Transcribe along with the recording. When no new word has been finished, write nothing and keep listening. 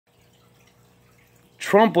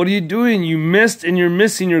Trump, what are you doing? You missed, and you're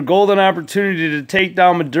missing your golden opportunity to take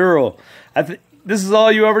down Maduro. This is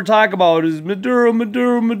all you ever talk about is Maduro,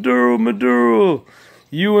 Maduro, Maduro, Maduro.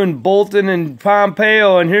 You and Bolton and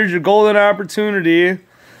Pompeo, and here's your golden opportunity.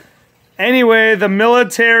 Anyway, the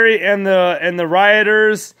military and the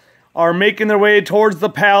rioters are making their way towards the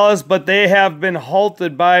palace, but they have been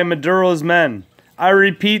halted by Maduro's men. I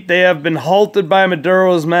repeat, they have been halted by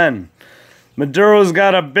Maduro's men. Maduro's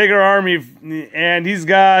got a bigger army, and he's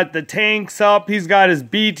got the tanks up, he's got his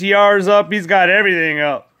BTRs up, he's got everything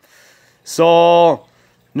up. So,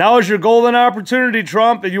 now is your golden opportunity,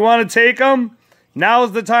 Trump. If you want to take them, now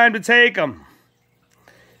is the time to take them.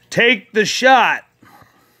 Take the shot.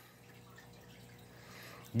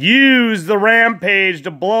 Use the Rampage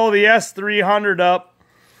to blow the S-300 up.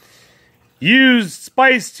 Use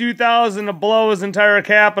Spice 2000 to blow his entire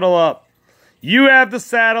capital up. You have the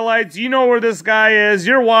satellites. You know where this guy is.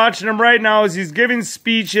 You're watching him right now as he's giving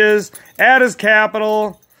speeches at his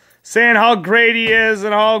capital, saying how great he is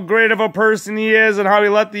and how great of a person he is and how he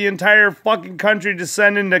let the entire fucking country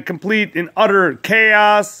descend into complete and utter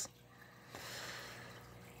chaos.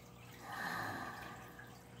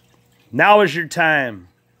 Now is your time.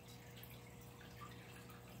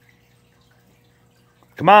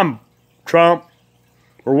 Come on, Trump.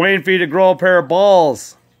 We're waiting for you to grow a pair of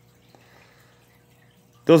balls.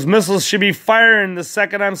 Those missiles should be firing the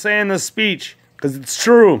second I'm saying this speech, because it's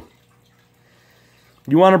true.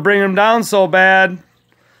 You want to bring them down so bad.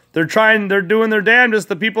 They're doing their damnedest.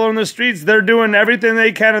 The people in the streets, they're doing everything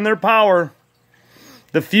they can in their power.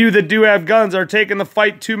 The few that do have guns are taking the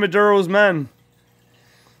fight to Maduro's men.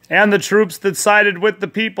 And the troops that sided with the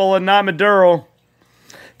people and not Maduro.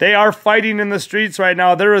 They are fighting in the streets right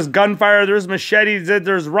now. There is gunfire, there's machetes,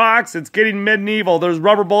 there's rocks. It's getting medieval. There's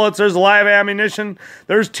rubber bullets, there's live ammunition,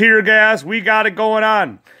 there's tear gas. We got it going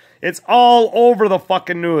on. It's all over the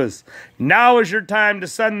fucking news. Now is your time to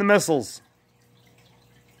send the missiles.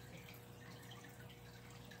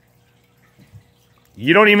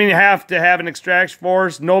 You don't even have to have an extraction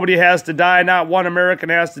force. Nobody has to die. Not one American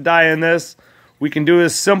has to die in this. We can do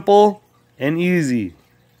this simple and easy.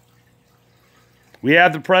 We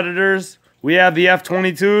have the Predators. We have the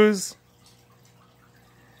F-22s.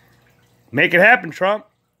 Make it happen, Trump.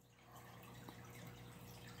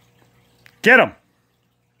 Get them.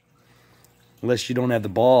 Unless you don't have the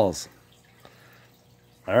balls.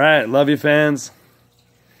 All right. Love you, fans.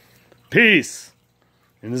 Peace.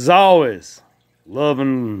 And as always, love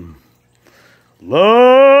and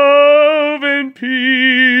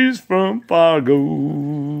peace from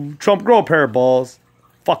Fargo. Trump, grow a pair of balls.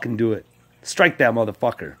 Fucking do it. Strike that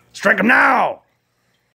motherfucker. Strike him now!